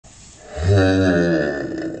Yeah.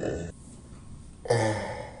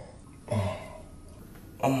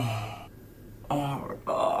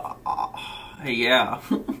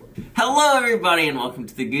 Hello everybody and welcome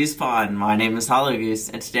to the Goose Pod. My name is Hollow Goose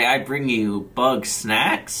and today I bring you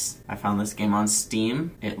BugSnax. I found this game on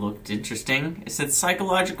Steam. It looked interesting. It said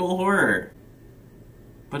psychological horror.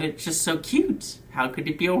 But it's just so cute. How could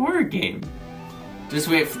it be a horror game? Just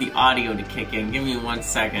wait for the audio to kick in. Give me 1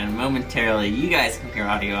 second. Momentarily. You guys can hear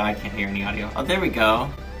audio. I can't hear any audio. Oh, there we go.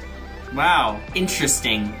 Wow.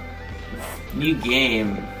 Interesting. New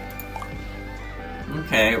game.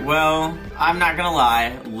 Okay, well, I'm not gonna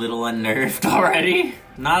lie, a little unnerved already.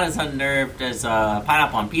 Not as unnerved as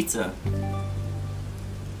pineapple on pizza.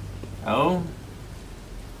 Oh?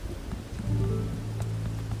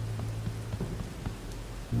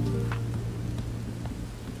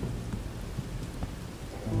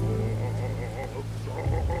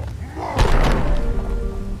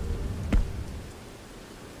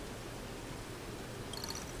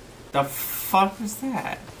 The fuck was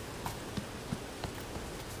that?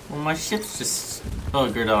 Well, my ship's just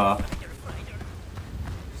buggered off. Did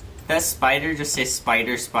that spider just say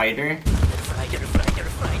spider, spider? Can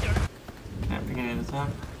I bring any of this up?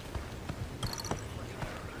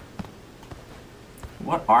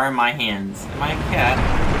 What are my hands? Am I a cat?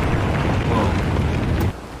 Whoa.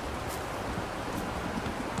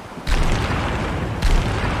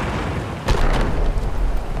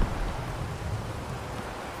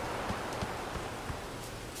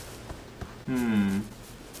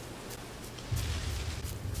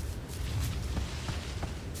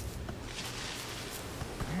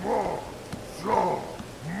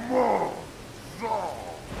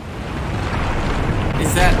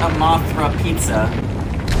 Is that a Mothra pizza?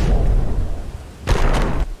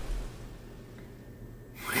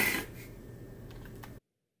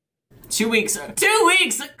 Two weeks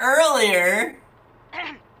earlier?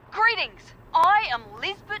 Greetings! I am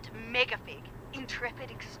Lisbeth Megafig,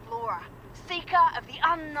 intrepid explorer, seeker of the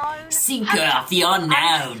unknown.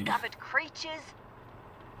 Undiscovered creatures.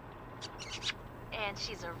 And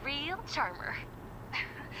she's a real charmer.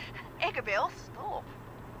 Eggabell, stop.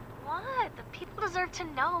 What? The people deserve to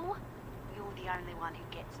know. You're the only one who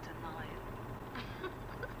gets to know.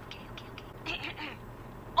 Okay.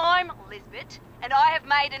 I'm Lisbeth, and I have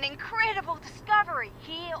made an incredible discovery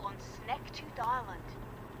here on Snaktooth Island.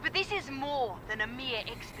 But this is more than a mere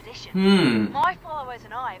expedition. My followers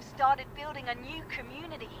and I have started building a new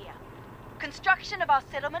community here. Construction of our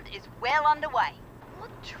settlement is well underway.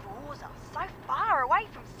 What draws us so far away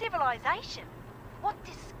from civilization? What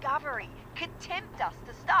discovery could tempt us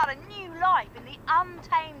to start a new life in the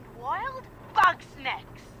untamed wild? BugSnax.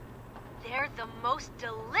 They're the most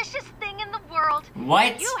delicious thing in the world.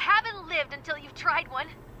 What? You haven't lived until you've tried one.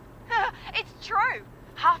 It's true.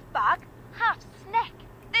 Half bug, half snack.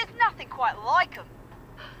 There's nothing quite like them.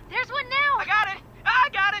 There's one now. I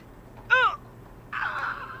got it.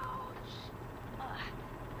 Ouch.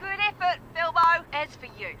 Good effort, Bilbo. As for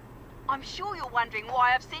you, I'm sure you're wondering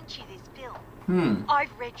why I've sent you this film.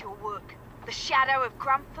 I've read your work. The Shadow of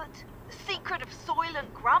Grumpfoot, The Secret of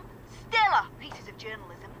Soylent Grump, stellar pieces of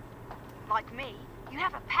journalism. Like me, you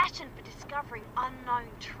have a passion for discovering unknown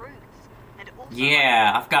truths, and also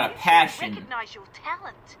I've got a passion. Recognize your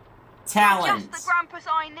talent. Talent. Just the Grumpus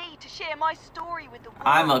I need to share my story with the world.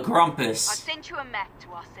 I'm a Grumpus. I've sent you a map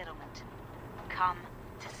to our settlement. Come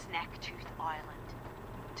to Snaktooth Island.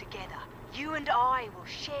 Together, you and I will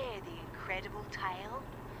share the incredible tale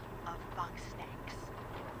of BugSnax.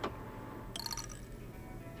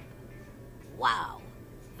 Wow,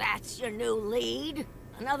 that's your new lead?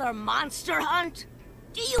 Another monster hunt?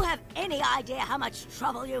 Do you have any idea how much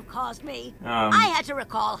trouble you've caused me? I had to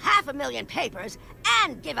recall 500,000 papers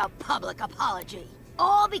and give a public apology.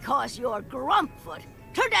 All because your Grumpfoot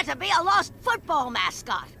turned out to be a lost football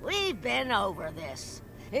mascot. We've been over this.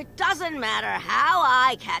 It doesn't matter how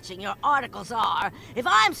eye-catching your articles are if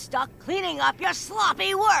I'm stuck cleaning up your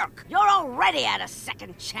sloppy work. You're already out of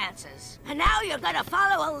second chances. And now you're gonna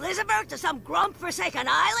follow Elizabeth to some grump-forsaken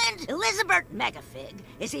island? Elizabeth Megafig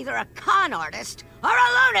is either a con artist or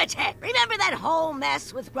a lunatic. Remember that whole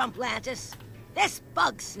mess with Grumplantis? This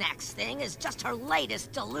BugSnax thing is just her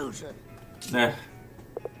latest delusion. Well,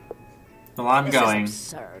 I'm going. This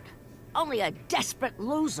is absurd. Only a desperate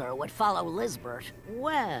loser would follow Lisbeth.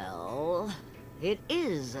 Well, it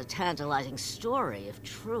is a tantalizing story if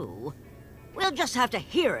true. We'll just have to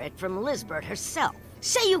hear it from Lisbeth herself.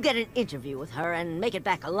 Say you get an interview with her and make it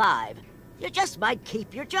back alive. You just might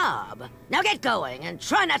keep your job. Now get going and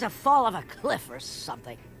try not to fall off a cliff or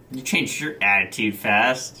something. You changed your attitude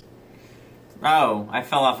fast. Oh, I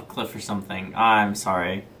fell off a cliff or something. I'm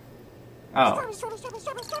sorry. Oh.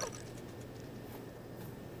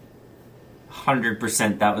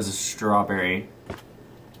 100% that was a strawberry.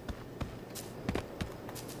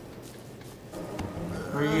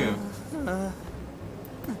 Where are you?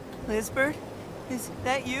 Lisbert? Is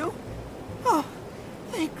that you? Oh,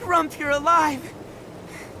 thank Grump you're alive.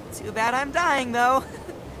 Too bad I'm dying, though.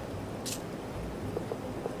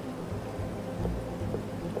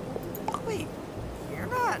 Wait, you're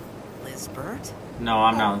not Lisbert? No,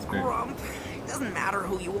 I'm not Lisbert. Grump, it doesn't matter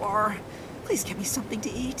who you are. Please get me something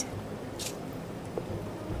to eat.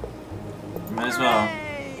 Might as well.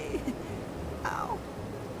 Hooray! Ow.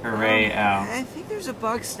 Hooray, ow. I think there's a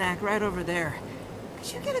bug snack right over there.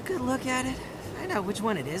 Could you get a good look at it? Find out which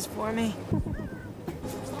one it is for me.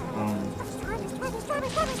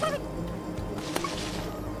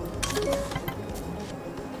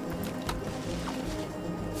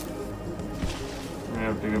 We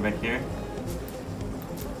have to go back here.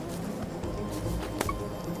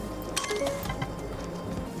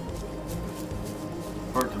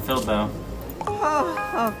 Port to fill though.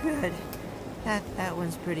 Oh, good. That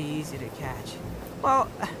one's pretty easy to catch. Well,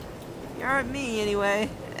 you aren't me anyway.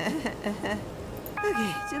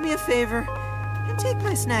 Okay, do me a favor and take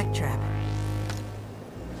my snack trap.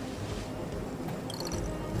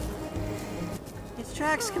 Its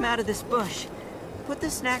tracks come out of this bush. Put the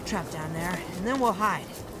snack trap down there, and then we'll hide.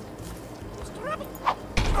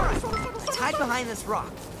 Alright, let's hide behind this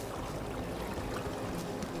rock.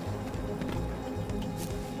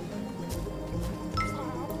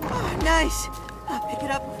 Oh, nice! I'll pick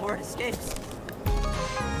it up before it escapes.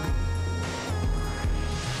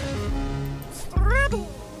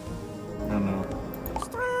 Oh no.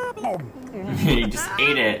 You just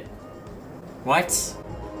ate it. What?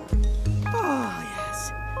 Oh,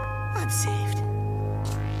 yes. I'm saved.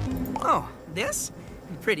 Oh, this?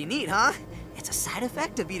 Pretty neat, huh? It's a side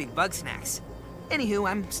effect of eating BugSnax. Anywho,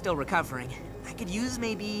 I'm still recovering. I could use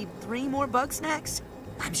maybe 3 more BugSnax.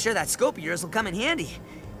 I'm sure that scope of yours will come in handy.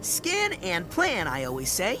 Scan and plan, I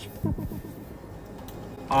always say.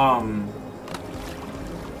 I'm...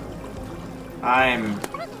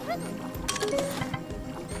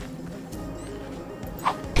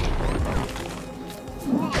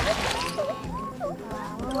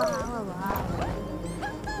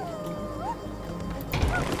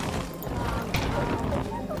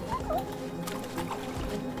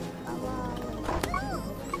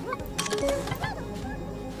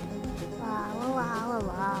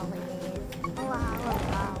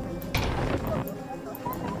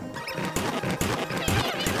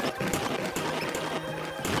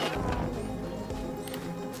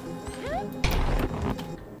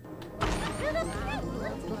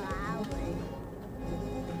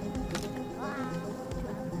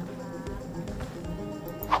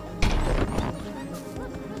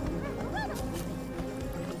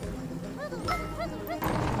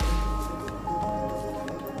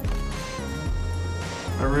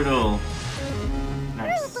 a riddle.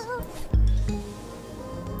 Nice.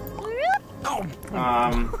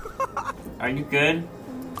 Are you good?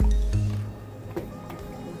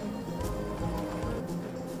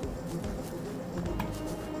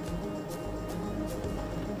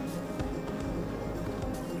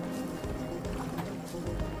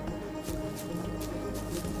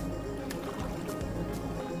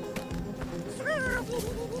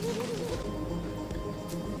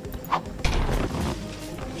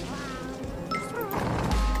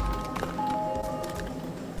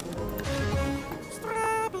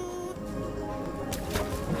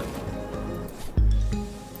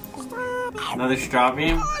 Another straw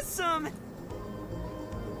beam? Awesome!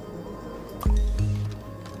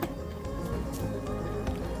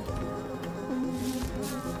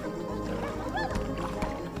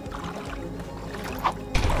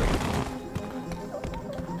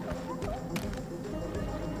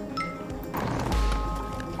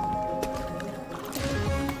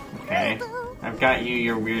 Okay. I've got you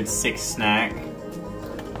your weird 6 snack. There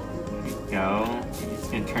you go. It's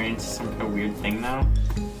gonna turn into some kind of weird thing now.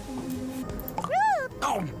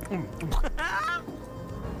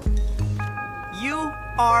 You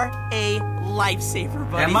are a lifesaver,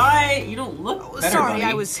 buddy. Am I? You don't look better, Sorry, buddy.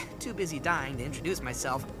 I was too busy dying to introduce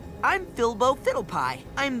myself. I'm Filbo Fiddlepie.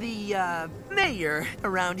 I'm the, mayor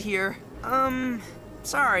around here.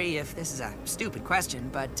 Sorry if this is a stupid question,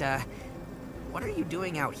 but, what are you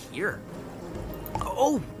doing out here?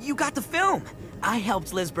 Oh, you got the film. I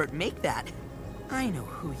helped Lisbert make that. I know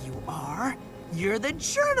who you are. You're the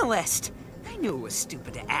journalist. I knew it was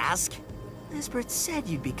stupid to ask. Lisbert said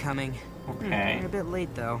you'd be coming. Okay. You're a bit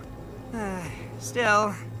late, though.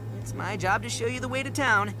 Still, it's my job to show you the way to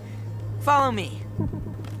town. Follow me.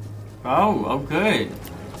 Oh, good.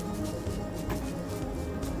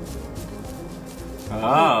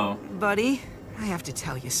 Oh. Buddy, I have to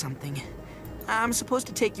tell you something. I'm supposed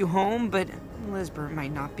to take you home, but Lizbert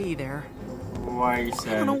might not be there. Why are you I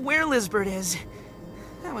sad? don't know where Lizbert is.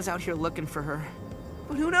 I was out here looking for her.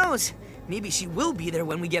 But who knows? Maybe she will be there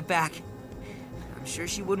when we get back. I'm sure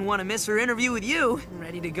she wouldn't want to miss her interview with you.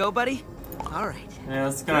 Ready to go, buddy? All right. Yeah,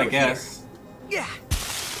 let's go, I guess. Yeah.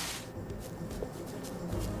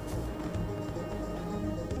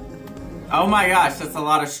 Oh my gosh, that's a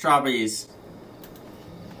lot of strawberries.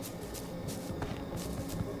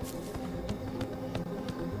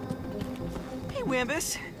 Hey,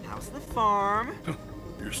 Wambus. How's the farm?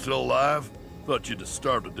 You're still alive? Thought you'd have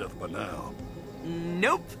starved to death by now.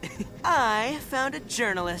 Nope. I found a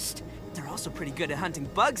journalist. They're also pretty good at hunting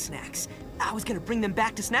BugSnax. I was gonna bring them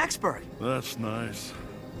back to Snacksburg. That's nice.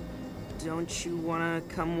 Don't you wanna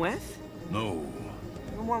come with? No.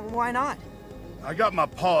 Why not? I got my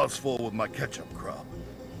paws full with my ketchup crop.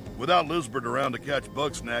 Without Lizbert around to catch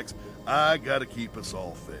BugSnax, I gotta keep us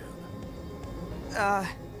all fed.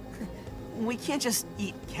 We can't just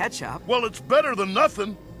eat ketchup. Well, it's better than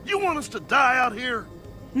nothing. You want us to die out here?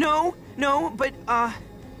 No, but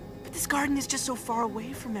this garden is just so far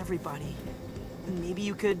away from everybody. Maybe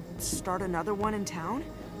you could start another one in town?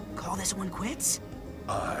 Call this one quits?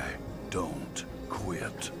 I don't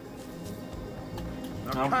quit.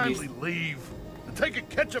 No, Now kindly leave and take a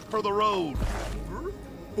ketchup for the road.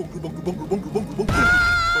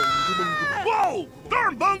 Whoa!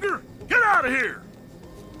 Darn Bunger! Get out of here!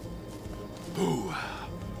 Ooh.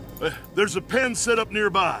 There's a pen set up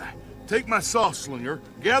nearby. Take my sauce slinger,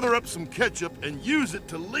 gather up some ketchup, and use it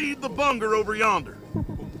to lead the Bunger over yonder.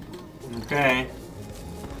 Okay.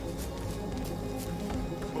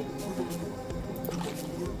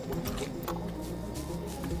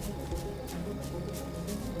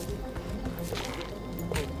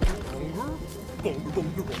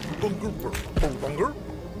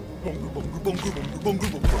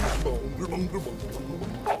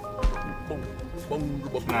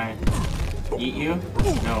 Can I eat you?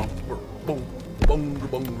 No.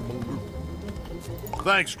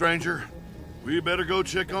 Thanks, stranger. We better go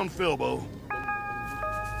check on Philbo.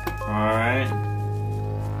 Alright.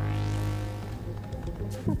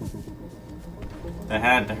 That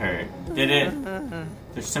had to hurt. Did it?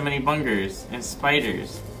 There's so many bungers and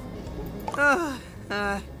spiders.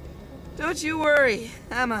 Don't you worry.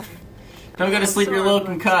 Don't go to sleep, you're a little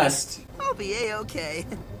concussed. I'll be A-okay.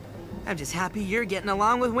 I'm just happy you're getting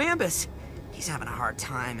along with Wambus. He's having a hard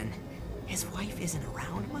time, and his wife isn't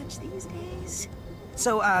around much these days.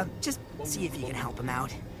 So, just see if you can help him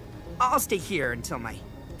out. I'll stay here until my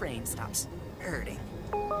brain stops hurting.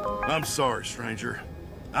 I'm sorry, stranger.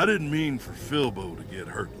 I didn't mean for Philbo to get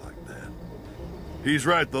hurt like that. He's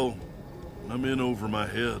right, though. I'm in over my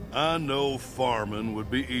head. I know farming would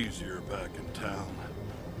be easier back in town.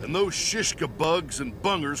 And those shishka bugs and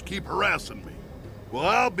bungers keep harassing me. Well,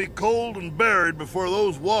 I'll be cold and buried before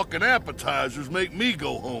those walking appetizers make me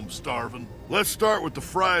go home starving. Let's start with the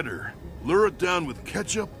frieder. Lure it down with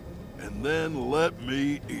ketchup, and then let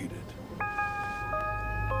me eat it.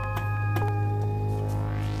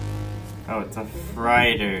 Oh, it's a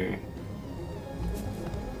frieder.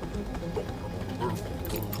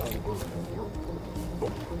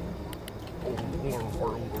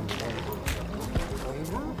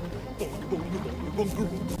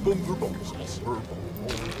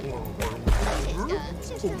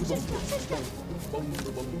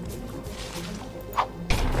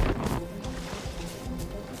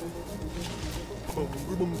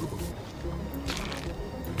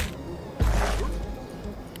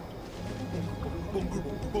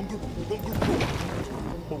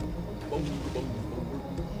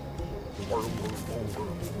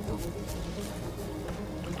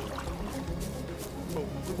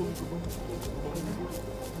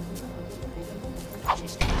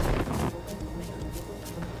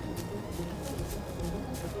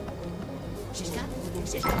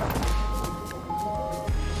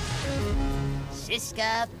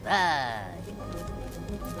 Shiska bug.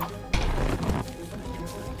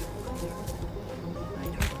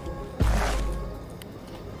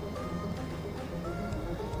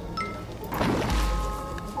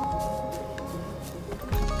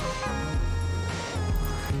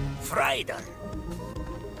 Frieder.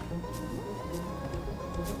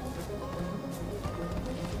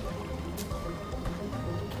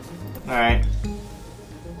 Alright.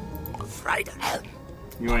 Frieder.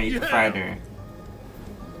 You want to eat the frieder.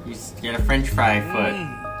 You just get a french fry foot.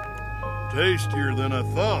 Tastier than I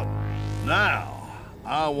thought. Now,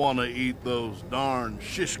 I want to eat those darn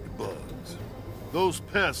shishka bugs. Those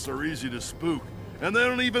pests are easy to spook, and they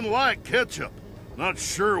don't even like ketchup. Not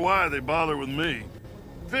sure why they bother with me.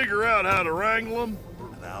 Figure out how to wrangle them,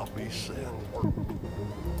 and I'll be set.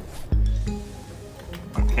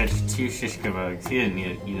 I'll catch 2 shishka bugs. He didn't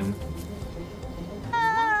need to eat them.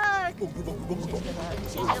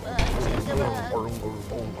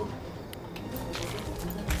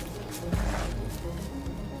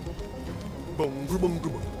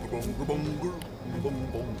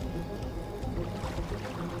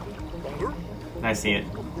 I see it.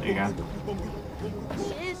 There you go.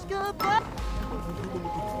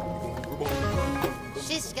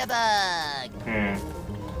 Shiska bug. Here.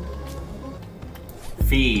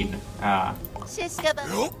 Feed. Ah. Shiska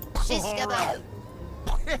bug. Shiska bug.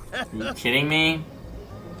 Are you kidding me?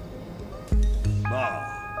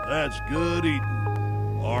 Ah, that's good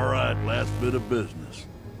eating. All right, last bit of business.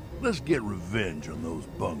 Let's get revenge on those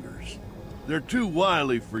bungers. They're too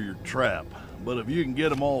wily for your trap, but if you can get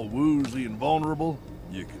them all woozy and vulnerable,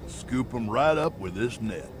 you can scoop them right up with this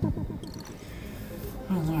net.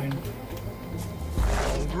 Oh, Lord.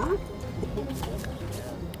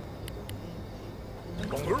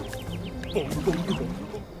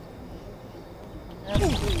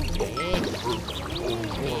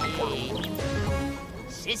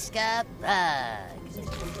 Shiska bug.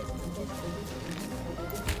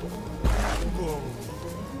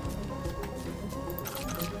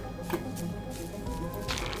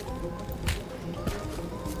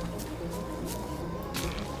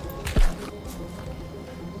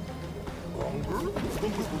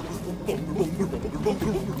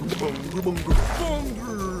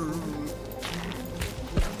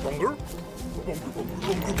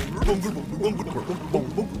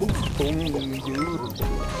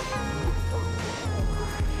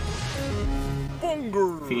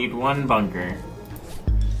 Feed 1 bunker.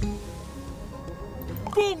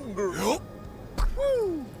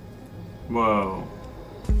 Whoa.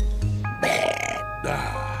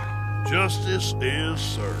 Justice is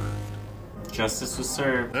served. Justice was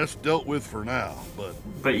served. That's dealt with for now,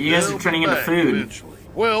 but you guys are turning into back food. eventually.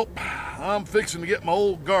 Well, I'm fixing to get my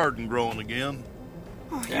old garden growing again.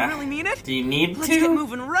 Oh, Yeah. You really mean it? Do you need Let's to? get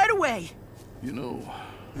moving right away. You know,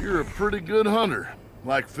 you're a pretty good hunter.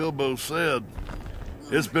 Like Philbo said,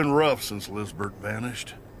 it's been rough since Lisbert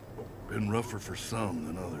vanished. Been rougher for some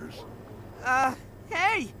than others.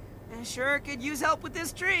 Hey, I sure could use help with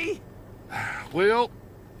this tree. Well,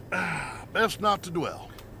 best not to dwell.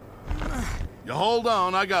 You hold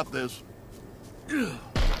on, I got this.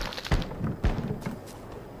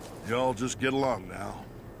 Y'all just get along now.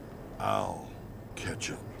 I'll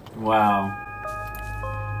catch up. Wow.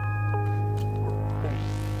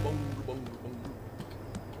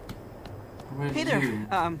 Hey there,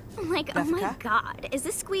 Like, oh my Bethka? god, is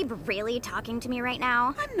this squeeb really talking to me right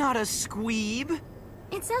now? I'm not a squeeb.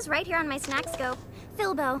 It says right here on my snack scope,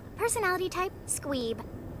 Philbo, personality type, squeeb.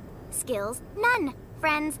 Skills, none.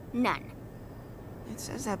 Friends, none. It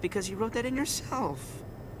says that because you wrote that in yourself.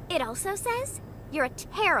 It also says, you're a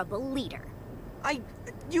terrible leader. Like,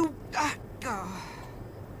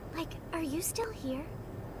 are you still here?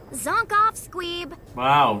 Zonk off, squeeb.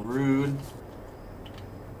 Wow, rude.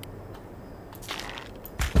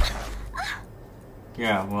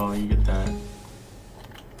 Yeah, well, you get that.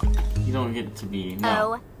 You don't get to be,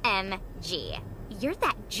 no. OMG. You're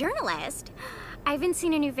that journalist. I haven't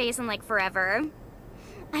seen a new face in like forever.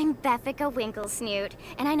 I'm Bethka Winklesnoot,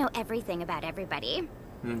 and I know everything about everybody.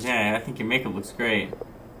 Yeah, I think your makeup looks great.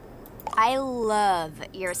 I love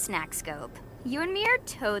your snack scope. You and me are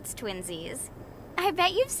totes twinsies. I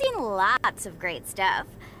bet you've seen lots of great stuff.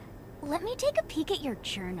 Let me take a peek at your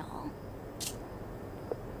journal.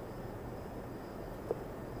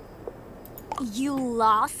 You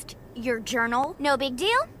lost your journal? No big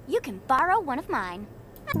deal. You can borrow one of mine.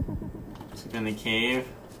 Sit in the cave.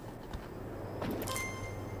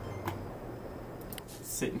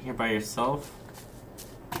 Sitting here by yourself.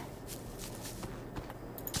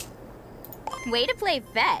 Way to play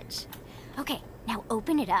fetch. Okay, now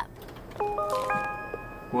open it up.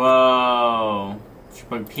 Whoa.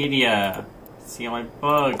 Bugpedia. See all my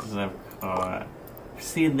bugs I've caught. I've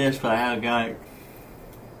seen this, but I haven't got it.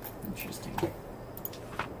 Interesting.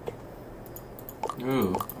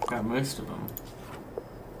 Ooh, I've got most of them.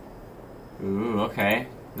 Ooh, okay.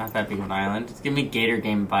 Not that big of an island. It's giving me Gator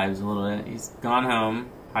Game vibes a little bit. He's gone home.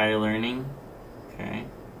 Higher learning. Okay.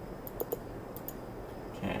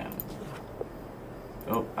 Okay.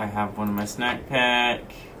 Oh, I have one in my snack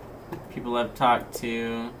pack. People I've talked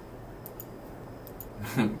to.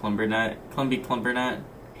 Clumbernut. Clumpy Clumbernut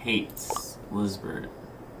hates Lisbert.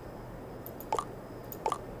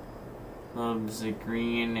 Loves the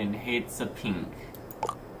green and hates the pink.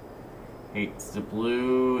 Hates the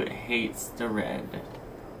blue, hates the red.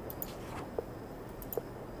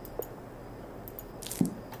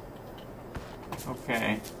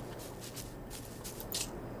 Okay.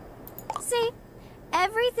 See?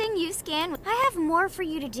 Everything you scan, I have more for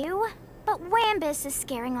you to do, but Wambus is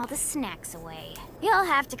scaring all the snacks away. You'll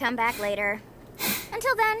have to come back later.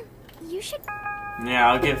 Until then, you should...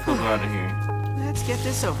 Yeah, I'll get Philbo out of here. Let's get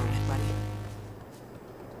this over with, buddy.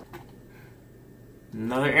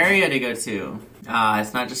 Another area to go to.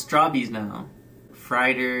 It's not just Strawbies now.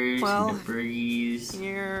 Friders, well, debris.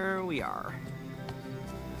 Here we are.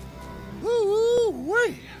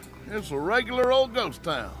 Woo-wee! It's a regular old ghost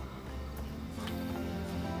town.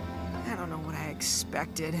 I don't know what I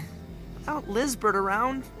expected. Without Lizbert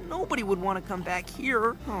around, nobody would want to come back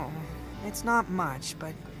here. Oh, it's not much,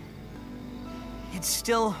 but it's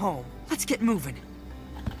still home. Let's get moving.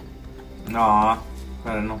 Aw,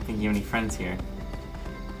 but I don't think you have any friends here.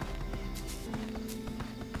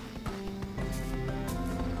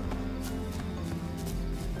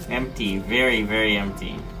 Empty, very, very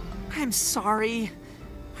empty. I'm sorry.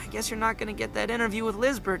 I guess you're not gonna get that interview with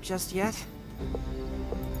Lizbert just yet.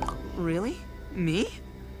 Really? Me?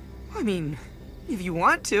 I mean, if you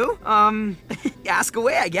want to, ask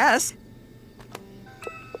away, I guess.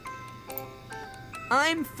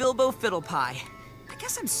 I'm Philbo Fiddlepie. I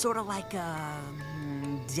guess I'm sort of like a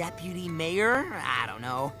deputy mayor? I don't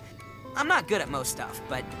know. I'm not good at most stuff,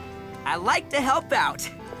 but I like to help out.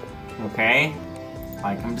 Okay.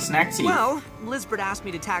 I come to Snaktooth. Well, Lizbert asked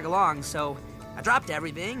me to tag along, so I dropped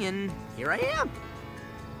everything, and here I am.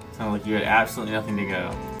 Sounds like you had absolutely nothing to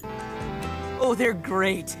go. Oh, they're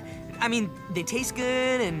great. I mean, they taste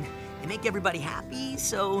good, and they make everybody happy,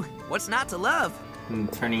 so what's not to love?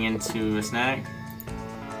 And turning into a snack?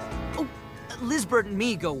 Oh, Lizbert and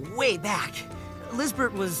me go way back.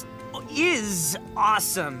 Lizbert is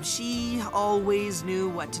awesome. She always knew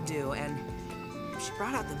what to do, and she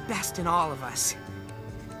brought out the best in all of us.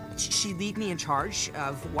 She'd leave me in charge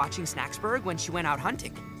of watching Snacksburg when she went out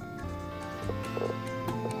hunting.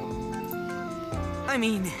 I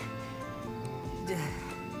mean,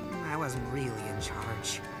 I wasn't really in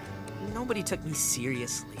charge. Nobody took me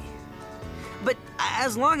seriously. But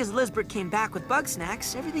as long as Lizbert came back with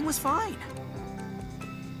BugSnax, everything was fine.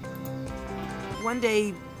 One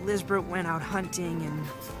day, Lizbert went out hunting and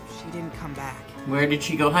she didn't come back. Where did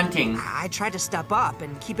she go hunting? I tried to step up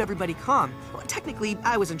and keep everybody calm. Well, technically,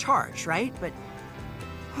 I was in charge, right? But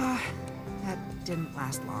that didn't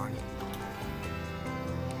last long.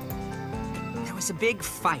 There was a big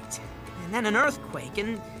fight, and then an earthquake,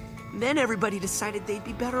 and then everybody decided they'd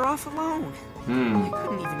be better off alone. They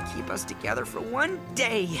couldn't even keep us together for one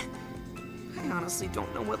day. I honestly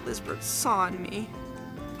don't know what Lizbert saw in me.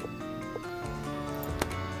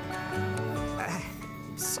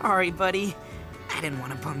 Sorry, buddy. I didn't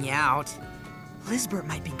want to bum you out. Lizbert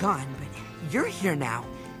might be gone, but you're here now.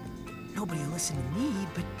 Nobody will listen to me,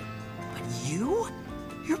 but you?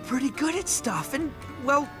 You're pretty good at stuff, and,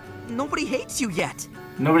 well, nobody hates you yet.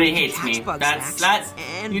 Nobody hates me. That's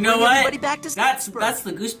you know what? That's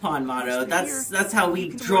the Goose Pond motto. That's how we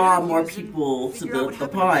draw more people to the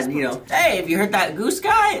pond. You know, hey, have you heard that Goose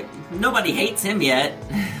guy? Nobody hates him yet.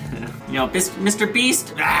 You know, Mr.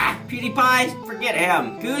 Beast, PewDiePie, forget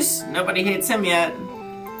him. Goose, nobody hates him yet.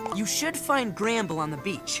 You should find Gramble on the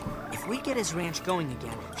beach. If we get his ranch going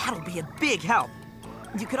again, that'll be a big help.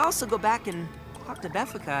 You could also go back and talk to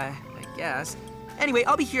Beffica, I guess. Anyway,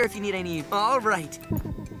 I'll be here if you need any... All right.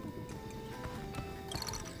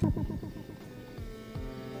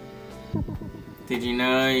 Did you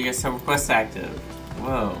know you got several quests active?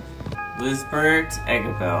 Whoa. Lizbert,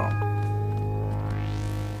 Eggabell.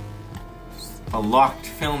 A locked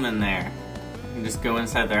film in there. You can just go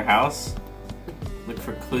inside their house, look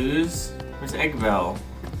for clues. Where's Eggabell?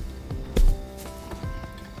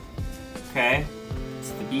 Okay,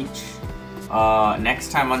 it's the beach.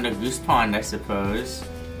 Next time on the Goose Pond, I suppose,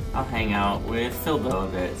 I'll hang out with Philbo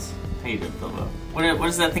a bit. How you doing, Philbo? What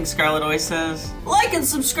is that thing Scarlet always says? Like and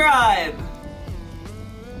subscribe!